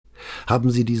Haben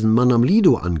Sie diesen Mann am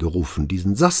Lido angerufen,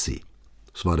 diesen Sassi?«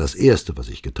 Das war das Erste, was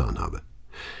ich getan habe.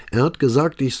 Er hat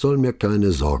gesagt, ich soll mir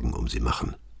keine Sorgen um sie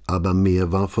machen. Aber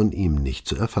mehr war von ihm nicht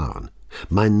zu erfahren.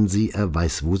 »Meinen Sie, er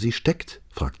weiß, wo sie steckt?«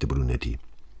 fragte Brunetti.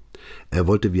 Er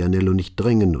wollte Vianello nicht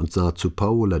drängen und sah zu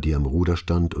Paola, die am Ruder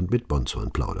stand und mit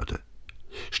Bonzorn plauderte.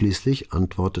 Schließlich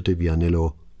antwortete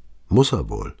Vianello: »Muss er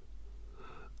wohl.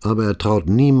 Aber er traut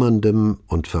niemandem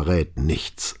und verrät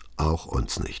nichts, auch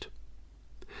uns nicht.«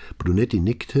 Brunetti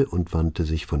nickte und wandte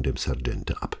sich von dem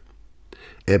Sergente ab.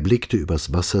 Er blickte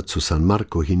übers Wasser zu San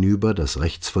Marco hinüber, das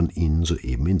rechts von ihnen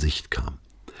soeben in Sicht kam.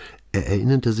 Er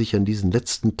erinnerte sich an diesen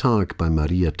letzten Tag bei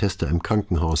Maria Testa im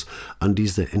Krankenhaus, an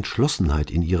diese Entschlossenheit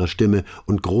in ihrer Stimme,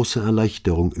 und große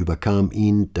Erleichterung überkam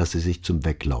ihn, dass sie sich zum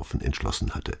Weglaufen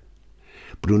entschlossen hatte.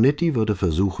 Brunetti würde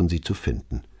versuchen, sie zu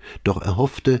finden, doch er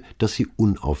hoffte, dass sie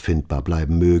unauffindbar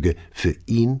bleiben möge, für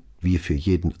ihn wie für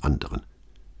jeden anderen.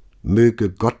 Möge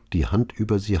Gott die Hand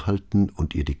über sie halten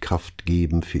und ihr die Kraft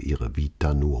geben für ihre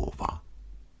Vita Nuova.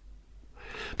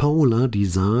 Paola, die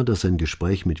sah, dass sein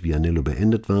Gespräch mit Vianello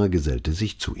beendet war, gesellte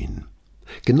sich zu ihnen.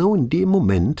 Genau in dem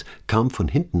Moment kam von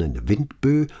hinten eine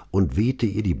Windböe und wehte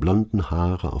ihr die blonden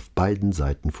Haare auf beiden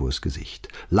Seiten vors Gesicht.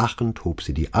 Lachend hob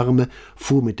sie die Arme,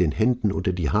 fuhr mit den Händen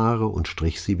unter die Haare und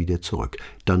strich sie wieder zurück.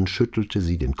 Dann schüttelte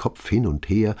sie den Kopf hin und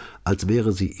her, als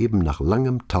wäre sie eben nach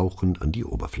langem Tauchen an die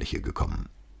Oberfläche gekommen.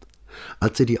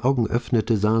 Als sie die Augen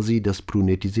öffnete, sah sie, dass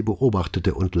Brunetti sie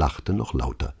beobachtete, und lachte noch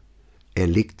lauter. Er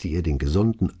legte ihr den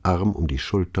gesunden Arm um die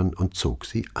Schultern und zog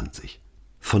sie an sich.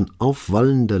 Von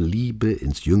aufwallender Liebe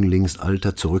ins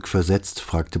Jünglingsalter zurückversetzt,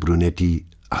 fragte Brunetti: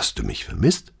 »Hast du mich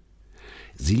vermisst?«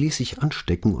 Sie ließ sich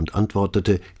anstecken und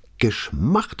antwortete: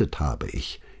 »Geschmachtet habe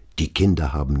ich. Die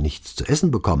Kinder haben nichts zu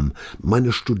essen bekommen.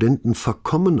 Meine Studenten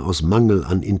verkommen aus Mangel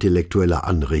an intellektueller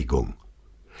Anregung.«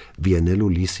 Vianello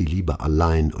ließ sie lieber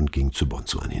allein und ging zu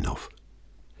Bonzorn hinauf.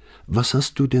 »Was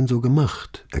hast du denn so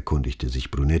gemacht?« erkundigte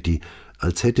sich Brunetti,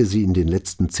 als hätte sie in den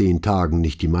letzten 10 Tagen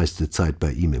nicht die meiste Zeit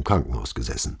bei ihm im Krankenhaus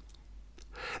gesessen.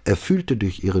 Er fühlte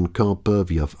durch ihren Körper,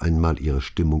 wie auf einmal ihre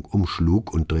Stimmung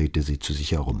umschlug, und drehte sie zu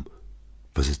sich herum.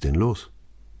 »Was ist denn los?«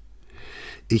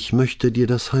 »Ich möchte dir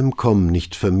das Heimkommen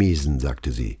nicht vermiesen«,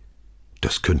 sagte sie.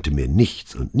 »Das könnte mir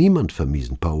nichts und niemand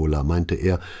vermiesen, Paola«, meinte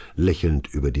er, lächelnd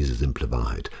über diese simple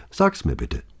Wahrheit. »Sag's mir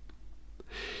bitte.«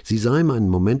 Sie sah ihm einen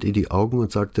Moment in die Augen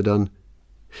und sagte dann: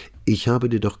 »Ich habe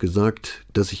dir doch gesagt,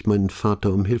 dass ich meinen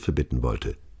Vater um Hilfe bitten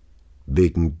wollte.«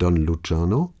 »Wegen Don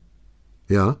Luciano?«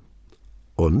 »Ja.«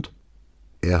 »Und?«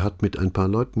 »Er hat mit ein paar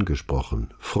Leuten gesprochen,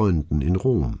 Freunden in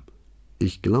Rom.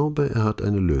 Ich glaube, er hat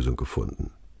eine Lösung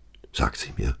gefunden.« »Sag sie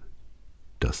mir.«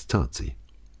 Das tat sie.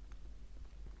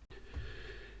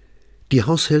 Die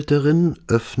Haushälterin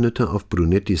öffnete auf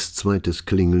Brunettis zweites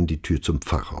Klingeln die Tür zum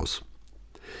Pfarrhaus.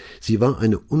 Sie war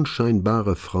eine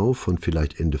unscheinbare Frau von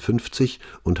vielleicht Ende 50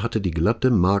 und hatte die glatte,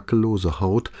 makellose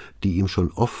Haut, die ihm schon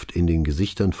oft in den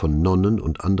Gesichtern von Nonnen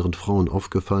und anderen Frauen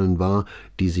aufgefallen war,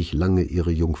 die sich lange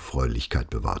ihre Jungfräulichkeit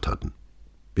bewahrt hatten.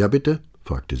 »Ja, bitte?«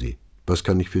 fragte sie. »Was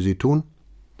kann ich für Sie tun?«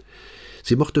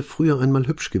 Sie mochte früher einmal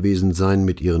hübsch gewesen sein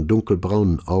mit ihren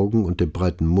dunkelbraunen Augen und dem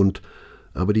breiten Mund,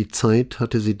 aber die Zeit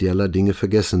hatte sie derlei Dinge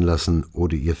vergessen lassen,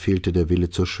 oder ihr fehlte der Wille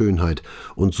zur Schönheit,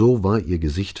 und so war ihr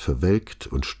Gesicht verwelkt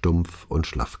und stumpf und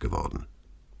schlaff geworden.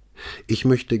 »Ich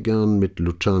möchte gern mit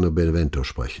Luciano Benevento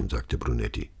sprechen«, sagte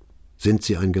Brunetti. »Sind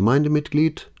Sie ein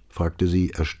Gemeindemitglied?« fragte sie,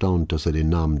 erstaunt, dass er den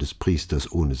Namen des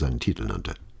Priesters ohne seinen Titel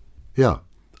nannte. »Ja«,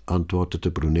 antwortete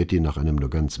Brunetti nach einem nur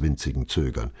ganz winzigen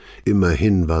Zögern.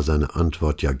 Immerhin war seine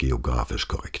Antwort ja geografisch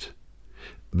korrekt.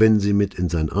 »Wenn Sie mit in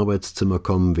sein Arbeitszimmer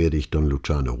kommen, werde ich Don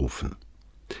Luciano rufen.«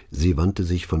 Sie wandte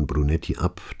sich von Brunetti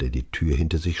ab, der die Tür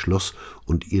hinter sich schloss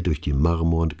und ihr durch die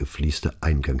marmorn geflieste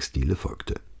Eingangsdiele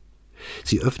folgte.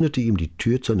 Sie öffnete ihm die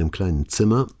Tür zu einem kleinen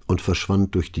Zimmer und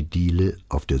verschwand durch die Diele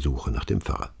auf der Suche nach dem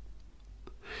Pfarrer.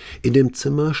 In dem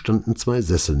Zimmer standen 2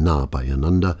 Sessel nah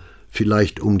beieinander,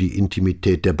 vielleicht um die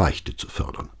Intimität der Beichte zu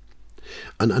fördern.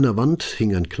 An einer Wand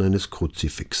hing ein kleines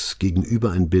Kruzifix,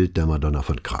 gegenüber ein Bild der Madonna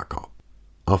von Krakau.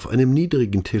 Auf einem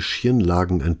niedrigen Tischchen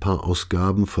lagen ein paar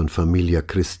Ausgaben von Familia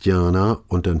Christiana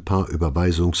und ein paar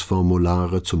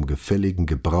Überweisungsformulare zum gefälligen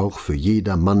Gebrauch für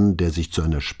jedermann, der sich zu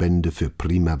einer Spende für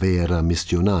Primavera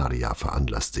Missionaria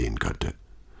veranlasst sehen könnte.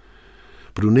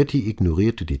 Brunetti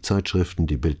ignorierte die Zeitschriften,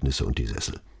 die Bildnisse und die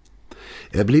Sessel.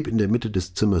 Er blieb in der Mitte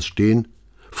des Zimmers stehen,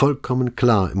 vollkommen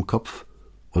klar im Kopf,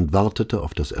 und wartete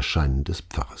auf das Erscheinen des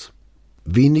Pfarrers.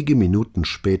 Wenige Minuten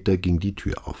später ging die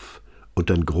Tür auf, und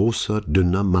ein großer,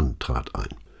 dünner Mann trat ein.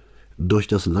 Durch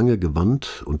das lange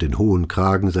Gewand und den hohen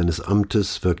Kragen seines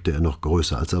Amtes wirkte er noch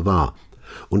größer, als er war,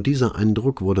 und dieser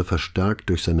Eindruck wurde verstärkt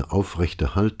durch seine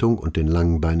aufrechte Haltung und den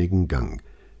langbeinigen Gang.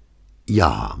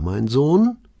 »Ja, mein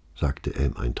Sohn«, sagte er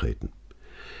im Eintreten.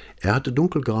 Er hatte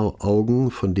dunkelgraue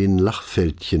Augen, von denen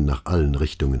Lachfältchen nach allen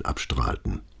Richtungen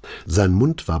abstrahlten. Sein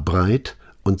Mund war breit,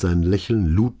 und sein Lächeln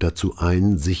lud dazu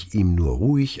ein, sich ihm nur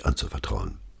ruhig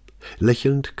anzuvertrauen.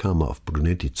 Lächelnd kam er auf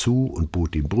Brunetti zu und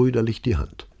bot ihm brüderlich die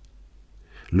Hand.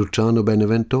 »Luciano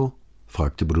Benevento?«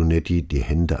 fragte Brunetti, die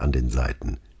Hände an den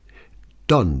Seiten.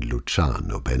 »Don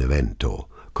Luciano Benevento«,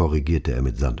 korrigierte er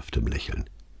mit sanftem Lächeln.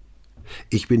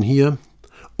 »Ich bin hier,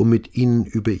 um mit Ihnen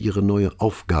über Ihre neue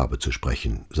Aufgabe zu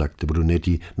sprechen«, sagte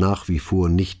Brunetti, nach wie vor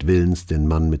nicht willens, den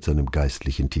Mann mit seinem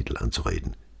geistlichen Titel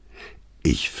anzureden.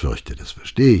 »Ich fürchte, das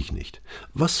verstehe ich nicht.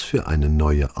 Was für eine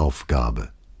neue Aufgabe?«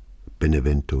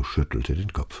 Benevento schüttelte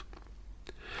den Kopf.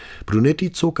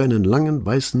 Brunetti zog einen langen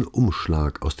weißen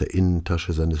Umschlag aus der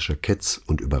Innentasche seines Jacketts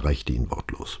und überreichte ihn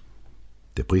wortlos.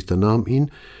 Der Priester nahm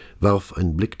ihn, warf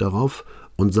einen Blick darauf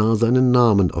und sah seinen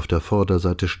Namen auf der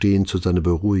Vorderseite stehen, zu seiner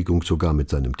Beruhigung sogar mit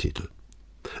seinem Titel.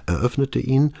 Er öffnete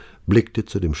ihn, blickte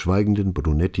zu dem schweigenden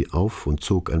Brunetti auf und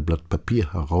zog ein Blatt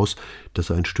Papier heraus, das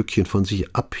er ein Stückchen von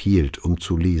sich abhielt, um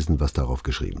zu lesen, was darauf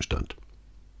geschrieben stand.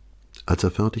 Als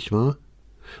er fertig war,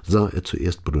 sah er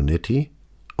zuerst Brunetti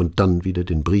und dann wieder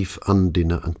den Brief an,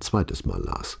 den er ein zweites Mal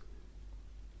las.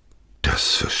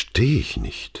 »Das verstehe ich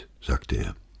nicht«, sagte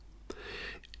er.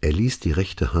 Er ließ die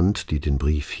rechte Hand, die den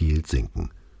Brief hielt,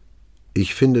 sinken.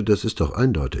 »Ich finde, das ist doch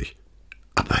eindeutig.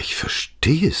 Aber ich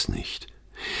verstehe es nicht.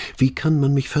 Wie kann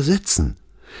man mich versetzen?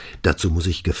 Dazu muss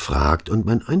ich gefragt und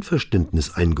mein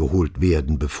Einverständnis eingeholt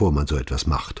werden, bevor man so etwas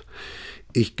macht.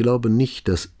 Ich glaube nicht,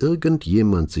 dass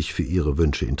irgendjemand sich für Ihre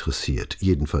Wünsche interessiert,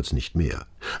 jedenfalls nicht mehr.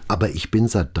 Aber ich bin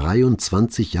seit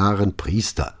 23 Jahren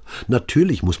Priester.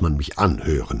 Natürlich muss man mich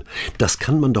anhören. Das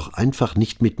kann man doch einfach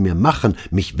nicht mit mir machen,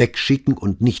 mich wegschicken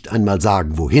und nicht einmal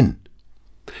sagen, wohin.«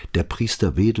 Der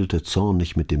Priester wedelte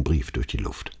zornig mit dem Brief durch die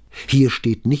Luft. »Hier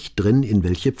steht nicht drin, in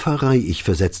welche Pfarrei ich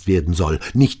versetzt werden soll,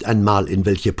 nicht einmal in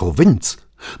welche Provinz.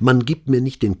 Man gibt mir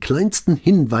nicht den kleinsten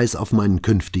Hinweis auf meinen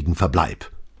künftigen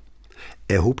Verbleib.«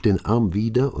 Er hob den Arm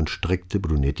wieder und streckte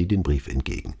Brunetti den Brief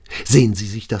entgegen. »Sehen Sie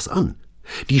sich das an.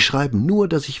 Die schreiben nur,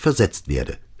 dass ich versetzt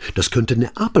werde. Das könnte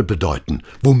Neapel bedeuten,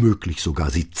 womöglich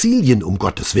sogar Sizilien, um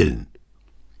Gottes Willen.«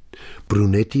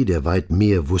 Brunetti, der weit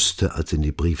mehr wusste, als in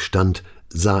dem Brief stand,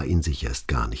 sah ihn sich erst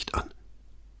gar nicht an.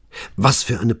 »Was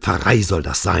für eine Pfarrei soll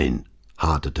das sein?«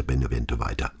 haderte Benevento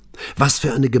weiter. »Was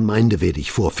für eine Gemeinde werde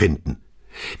ich vorfinden?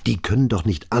 Die können doch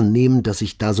nicht annehmen, dass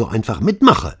ich da so einfach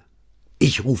mitmache.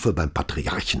 Ich rufe beim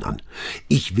Patriarchen an.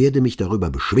 Ich werde mich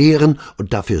darüber beschweren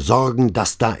und dafür sorgen,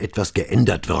 dass da etwas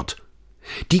geändert wird.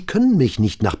 Die können mich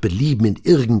nicht nach Belieben in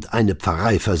irgendeine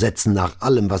Pfarrei versetzen, nach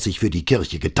allem, was ich für die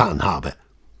Kirche getan habe.«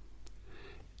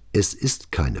 »Es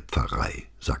ist keine Pfarrei«,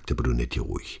 sagte Brunetti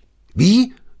ruhig.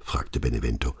 »Wie?« fragte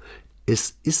Benevento.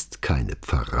 »Es ist keine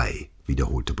Pfarrei«,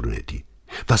 wiederholte Brunetti.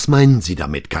 »Was meinen Sie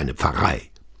damit, keine Pfarrei?«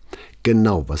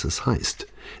 »Genau, was es heißt.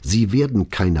 Sie werden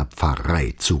keiner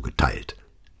Pfarrei zugeteilt.«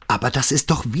 »Aber das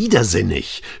ist doch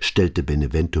widersinnig«, stellte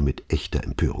Benevento mit echter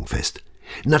Empörung fest.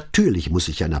 »Natürlich muss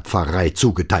ich einer Pfarrei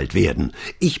zugeteilt werden.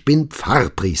 Ich bin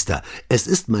Pfarrpriester. Es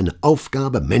ist meine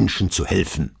Aufgabe, Menschen zu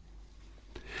helfen.«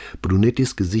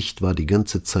 Brunettis Gesicht war die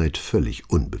ganze Zeit völlig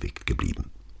unbewegt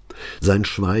geblieben. Sein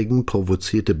Schweigen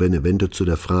provozierte Benevento zu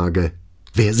der Frage: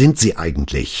 »Wer sind Sie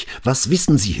eigentlich? Was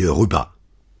wissen Sie hierüber?«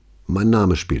 »Mein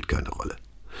Name spielt keine Rolle.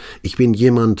 Ich bin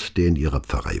jemand, der in Ihrer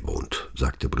Pfarrei wohnt«,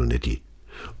 sagte Brunetti.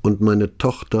 »Und meine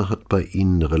Tochter hat bei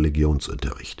Ihnen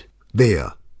Religionsunterricht.«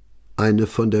 »Wer?« »Eine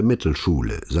von der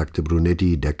Mittelschule«, sagte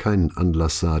Brunetti, der keinen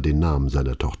Anlass sah, den Namen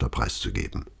seiner Tochter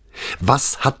preiszugeben.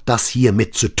 »Was hat das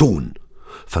hiermit zu tun?«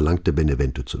 verlangte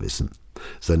Benevento zu wissen.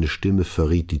 Seine Stimme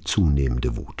verriet die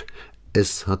zunehmende Wut.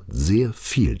 »Es hat sehr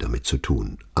viel damit zu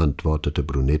tun«, antwortete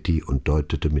Brunetti und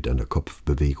deutete mit einer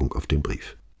Kopfbewegung auf den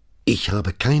Brief. »Ich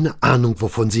habe keine Ahnung,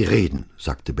 wovon Sie reden«,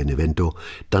 sagte Benevento.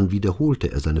 Dann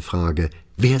wiederholte er seine Frage: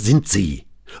 »Wer sind Sie?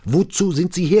 Wozu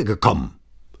sind Sie hergekommen?«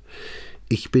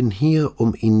 »Ich bin hier,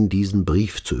 um Ihnen diesen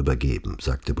Brief zu übergeben«,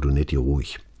 sagte Brunetti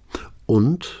ruhig,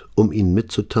 »und um Ihnen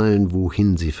mitzuteilen,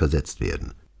 wohin Sie versetzt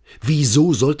werden.«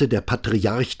 »Wieso sollte der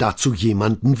Patriarch dazu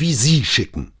jemanden wie Sie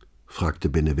schicken?« fragte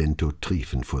Benevento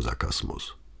triefend vor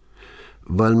Sarkasmus.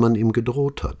 »Weil man ihm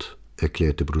gedroht hat«,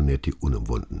 erklärte Brunetti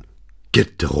unumwunden.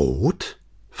 »Gedroht?«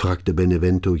 fragte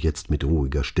Benevento jetzt mit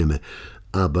ruhiger Stimme,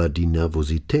 aber die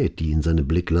Nervosität, die in seinem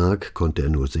Blick lag, konnte er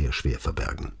nur sehr schwer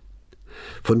verbergen.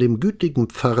 Von dem gütigen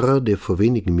Pfarrer, der vor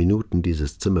wenigen Minuten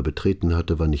dieses Zimmer betreten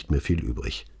hatte, war nicht mehr viel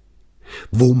übrig.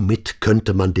 »Womit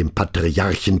könnte man dem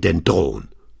Patriarchen denn drohen?«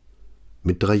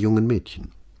 »Mit 3 jungen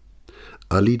Mädchen.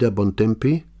 Alida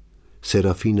Bontempi,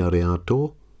 Serafina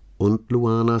Reato und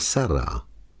Luana Serra.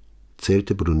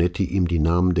 zählte Brunetti ihm die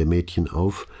Namen der Mädchen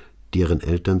auf, deren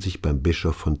Eltern sich beim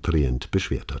Bischof von Trient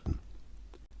beschwert hatten.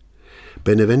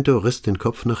 Benevento riss den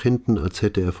Kopf nach hinten, als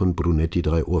hätte er von Brunetti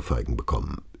 3 Ohrfeigen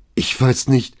bekommen. »Ich weiß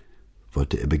nicht«,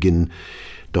 wollte er beginnen,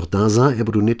 doch da sah er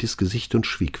Brunettis Gesicht und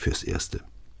schwieg fürs Erste.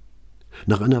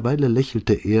 Nach einer Weile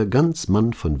lächelte er, ganz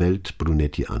Mann von Welt,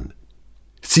 Brunetti an.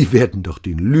 »Sie werden doch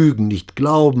den Lügen nicht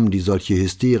glauben, die solche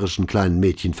hysterischen kleinen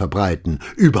Mädchen verbreiten,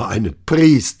 über einen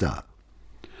Priester!«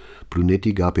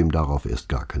 Brunetti gab ihm darauf erst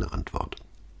gar keine Antwort.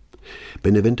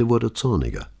 Benevento wurde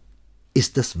zorniger.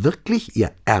 »Ist es wirklich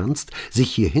Ihr Ernst,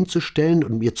 sich hier hinzustellen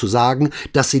und mir zu sagen,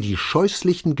 dass Sie die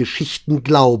scheußlichen Geschichten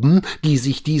glauben, die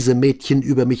sich diese Mädchen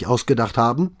über mich ausgedacht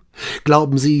haben?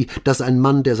 Glauben Sie, dass ein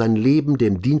Mann, der sein Leben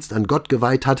dem Dienst an Gott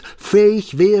geweiht hat,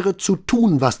 fähig wäre zu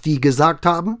tun, was die gesagt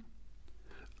haben?«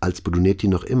 Als Brunetti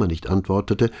noch immer nicht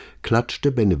antwortete,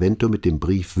 klatschte Benevento mit dem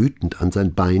Brief wütend an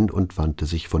sein Bein und wandte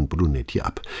sich von Brunetti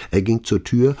ab. Er ging zur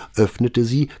Tür, öffnete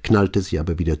sie, knallte sie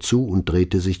aber wieder zu und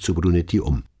drehte sich zu Brunetti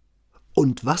um.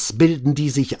 »Und was bilden die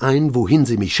sich ein, wohin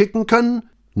sie mich schicken können?«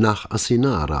 »Nach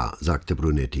Assinara«, sagte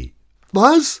Brunetti.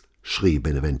 »Was?« schrie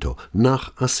Benevento.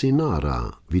 »Nach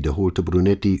Assinara«, wiederholte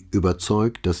Brunetti,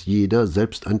 überzeugt, dass jeder,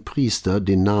 selbst ein Priester,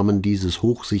 den Namen dieses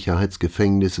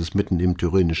Hochsicherheitsgefängnisses mitten im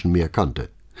Tyrrhenischen Meer kannte.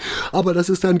 »Aber das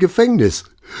ist ein Gefängnis.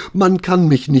 Man kann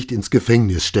mich nicht ins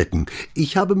Gefängnis stecken.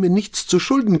 Ich habe mir nichts zu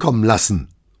Schulden kommen lassen.«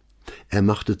 Er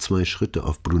machte 2 Schritte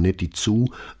auf Brunetti zu,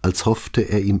 als hoffte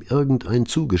er, ihm irgendein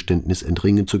Zugeständnis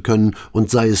entringen zu können, und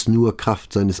sei es nur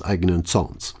Kraft seines eigenen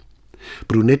Zorns.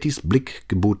 Brunettis Blick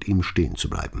gebot ihm, stehen zu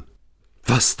bleiben.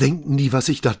 »Was denken die, was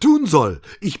ich da tun soll?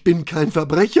 Ich bin kein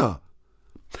Verbrecher!«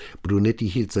 Brunetti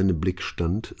hielt seinen Blick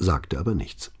stand, sagte aber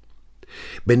nichts.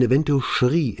 Benevento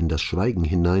schrie in das Schweigen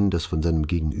hinein, das von seinem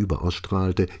Gegenüber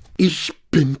ausstrahlte. »Ich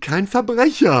bin kein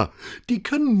Verbrecher! Die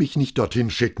können mich nicht dorthin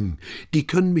schicken. Die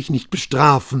können mich nicht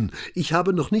bestrafen. Ich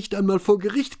habe noch nicht einmal vor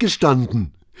Gericht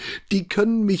gestanden. Die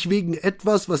können mich wegen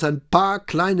etwas, was ein paar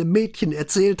kleine Mädchen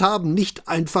erzählt haben, nicht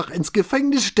einfach ins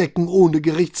Gefängnis stecken, ohne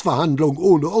Gerichtsverhandlung,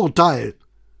 ohne Urteil.«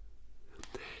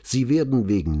 »Sie werden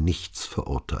wegen nichts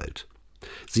verurteilt.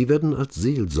 Sie werden als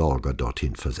Seelsorger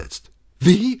dorthin versetzt.«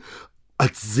 »Wie?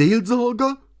 Als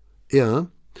Seelsorger?« »Ja,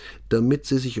 damit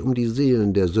Sie sich um die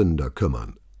Seelen der Sünder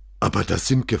kümmern.« »Aber das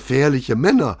sind gefährliche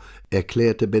Männer«,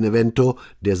 erklärte Benevento,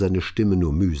 der seine Stimme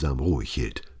nur mühsam ruhig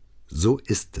hielt. »So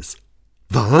ist es.«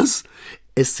 »Was?«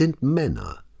 »Es sind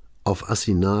Männer. Auf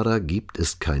Assinara gibt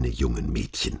es keine jungen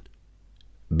Mädchen.«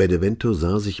 Benevento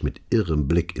sah sich mit irrem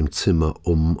Blick im Zimmer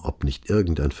um, ob nicht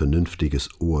irgendein vernünftiges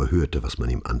Ohr hörte, was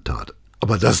man ihm antat.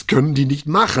 »Aber das können die nicht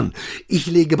machen. Ich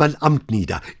lege mein Amt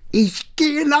nieder. Ich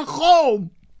gehe nach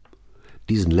Rom!«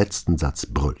 Diesen letzten Satz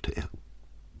brüllte er.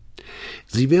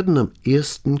 »Sie werden am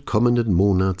 1. kommenden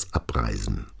Monats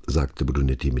abreisen«, sagte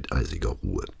Brunetti mit eisiger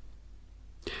Ruhe.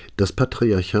 »Das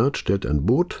Patriarchat stellt ein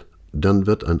Boot, dann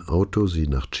wird ein Auto Sie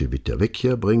nach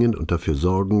Civitavecchia bringen und dafür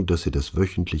sorgen, dass Sie das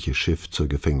wöchentliche Schiff zur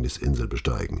Gefängnisinsel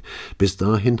besteigen. Bis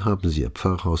dahin haben Sie Ihr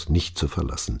Pfarrhaus nicht zu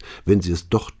verlassen. Wenn Sie es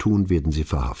doch tun, werden Sie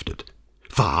verhaftet.«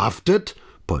 »Verhaftet?«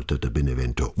 polterte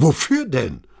Benevento. »Wofür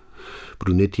denn?«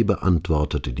 Brunetti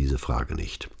beantwortete diese Frage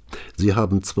nicht. »Sie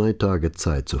haben 2 Tage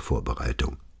Zeit zur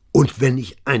Vorbereitung.« »Und wenn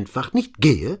ich einfach nicht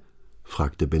gehe?«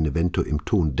 fragte Benevento im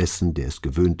Ton dessen, der es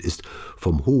gewöhnt ist,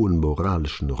 vom hohen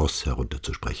moralischen Ross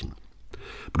herunterzusprechen.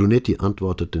 Brunetti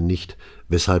antwortete nicht,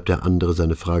 weshalb der andere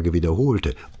seine Frage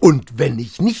wiederholte. »Und wenn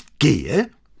ich nicht gehe?«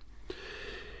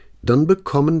 Dann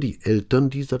bekommen die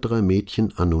Eltern dieser 3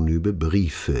 Mädchen anonyme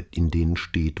Briefe, in denen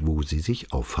steht, wo sie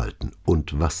sich aufhalten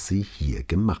und was sie hier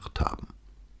gemacht haben.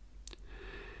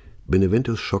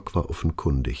 Beneventos Schock war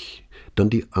offenkundig, dann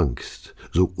die Angst,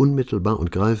 so unmittelbar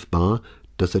und greifbar,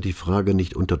 dass er die Frage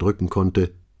nicht unterdrücken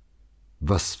konnte: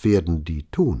 »Was werden die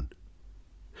tun?«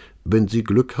 »Wenn Sie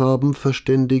Glück haben,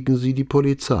 verständigen Sie die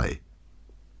Polizei.«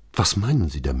 »Was meinen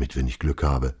Sie damit, wenn ich Glück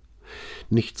habe?«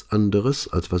 »Nichts anderes,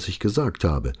 als was ich gesagt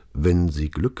habe, wenn Sie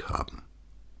Glück haben.«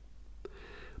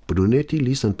 Brunetti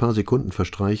ließ ein paar Sekunden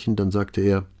verstreichen, dann sagte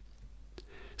er: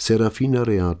 »Serafina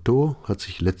Reato hat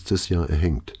sich letztes Jahr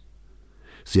erhängt.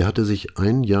 Sie hatte sich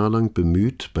 1 Jahr lang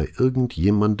bemüht, bei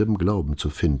irgendjemandem Glauben zu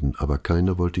finden, aber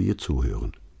keiner wollte ihr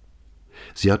zuhören.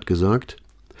 Sie hat gesagt,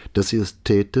 dass sie es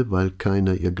täte, weil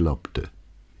keiner ihr glaubte.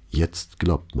 Jetzt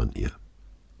glaubt man ihr.«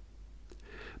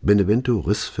 Benevento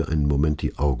riss für einen Moment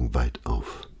die Augen weit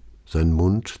auf. Sein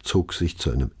Mund zog sich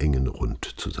zu einem engen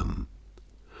Rund zusammen.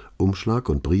 Umschlag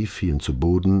und Brief fielen zu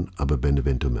Boden, aber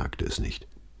Benevento merkte es nicht.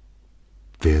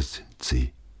 »Wer sind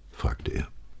Sie?« fragte er.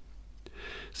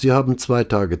 »Sie haben 2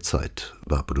 Tage Zeit«,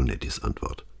 war Brunettis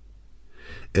Antwort.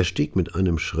 Er stieg mit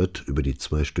einem Schritt über die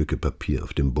 2 Stücke Papier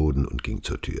auf dem Boden und ging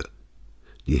zur Tür.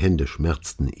 Die Hände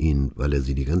schmerzten ihn, weil er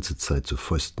sie die ganze Zeit zu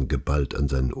Fäusten geballt an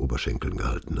seinen Oberschenkeln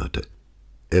gehalten hatte.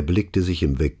 Er blickte sich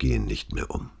im Weggehen nicht mehr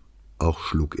um. Auch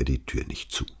schlug er die Tür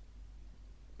nicht zu.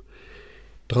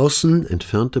 Draußen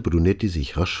entfernte Brunetti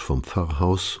sich rasch vom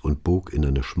Pfarrhaus und bog in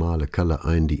eine schmale Kalle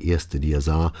ein, die erste, die er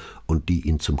sah und die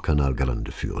ihn zum Canal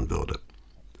Grande führen würde.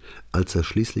 Als er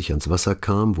schließlich ans Wasser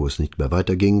kam, wo es nicht mehr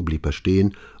weiterging, blieb er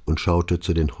stehen und schaute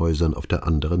zu den Häusern auf der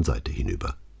anderen Seite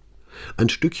hinüber. Ein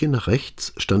Stückchen nach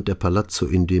rechts stand der Palazzo,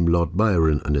 in dem Lord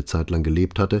Byron eine Zeit lang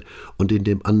gelebt hatte, und in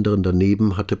dem anderen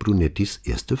daneben hatte Brunettis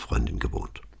erste Freundin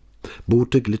gewohnt.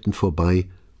 Boote glitten vorbei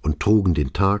und trugen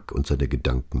den Tag und seine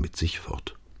Gedanken mit sich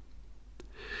fort.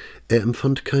 Er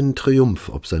empfand keinen Triumph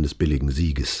ob seines billigen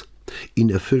Sieges. Ihn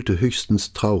erfüllte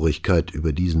höchstens Traurigkeit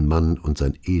über diesen Mann und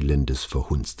sein elendes,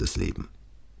 verhunstes Leben.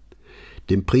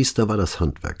 Dem Priester war das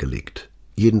Handwerk gelegt,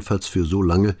 jedenfalls für so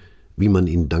lange, wie man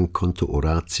ihn dank Conte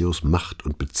Horatius Macht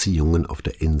und Beziehungen auf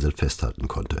der Insel festhalten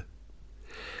konnte.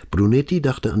 Brunetti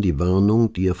dachte an die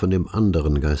Warnung, die er von dem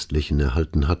anderen Geistlichen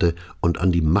erhalten hatte, und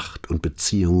an die Macht und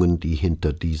Beziehungen, die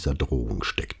hinter dieser Drohung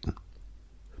steckten.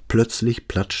 Plötzlich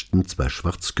platschten zwei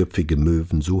schwarzköpfige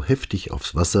Möwen so heftig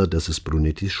aufs Wasser, dass es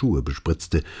Brunettis Schuhe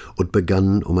bespritzte, und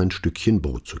begannen um ein Stückchen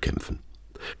Brot zu kämpfen.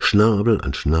 Schnabel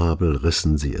an Schnabel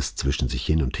rissen sie es zwischen sich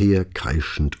hin und her,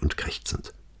 kreischend und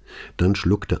krächzend. Dann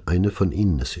schluckte eine von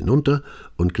ihnen es hinunter,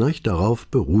 und gleich darauf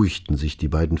beruhigten sich die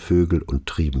beiden Vögel und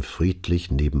trieben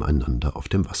friedlich nebeneinander auf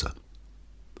dem Wasser.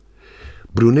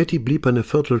 Brunetti blieb eine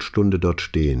Viertelstunde dort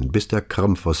stehen, bis der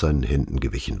Krampf aus seinen Händen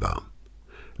gewichen war.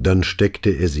 Dann steckte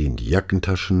er sie in die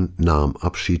Jackentaschen, nahm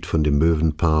Abschied von dem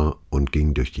Möwenpaar und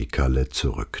ging durch die Kalle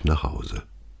zurück nach Hause.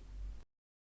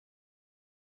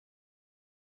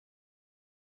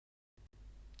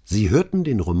 Sie hörten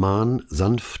den Roman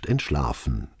Sanft,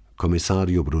 entschlafen,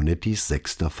 Kommissario Brunettis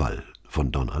 6. Fall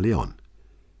von Don Aleon,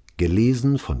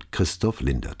 gelesen von Christoph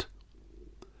Lindert.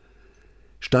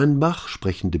 Steinbach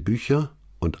Sprechende Bücher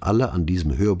und alle an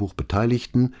diesem Hörbuch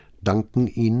Beteiligten danken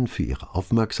Ihnen für Ihre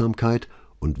Aufmerksamkeit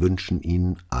und wünschen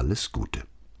Ihnen alles Gute.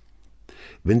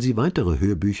 Wenn Sie weitere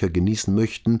Hörbücher genießen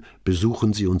möchten,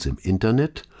 besuchen Sie uns im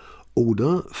Internet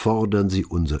oder fordern Sie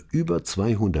unser über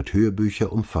 200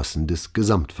 Hörbücher umfassendes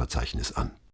Gesamtverzeichnis an.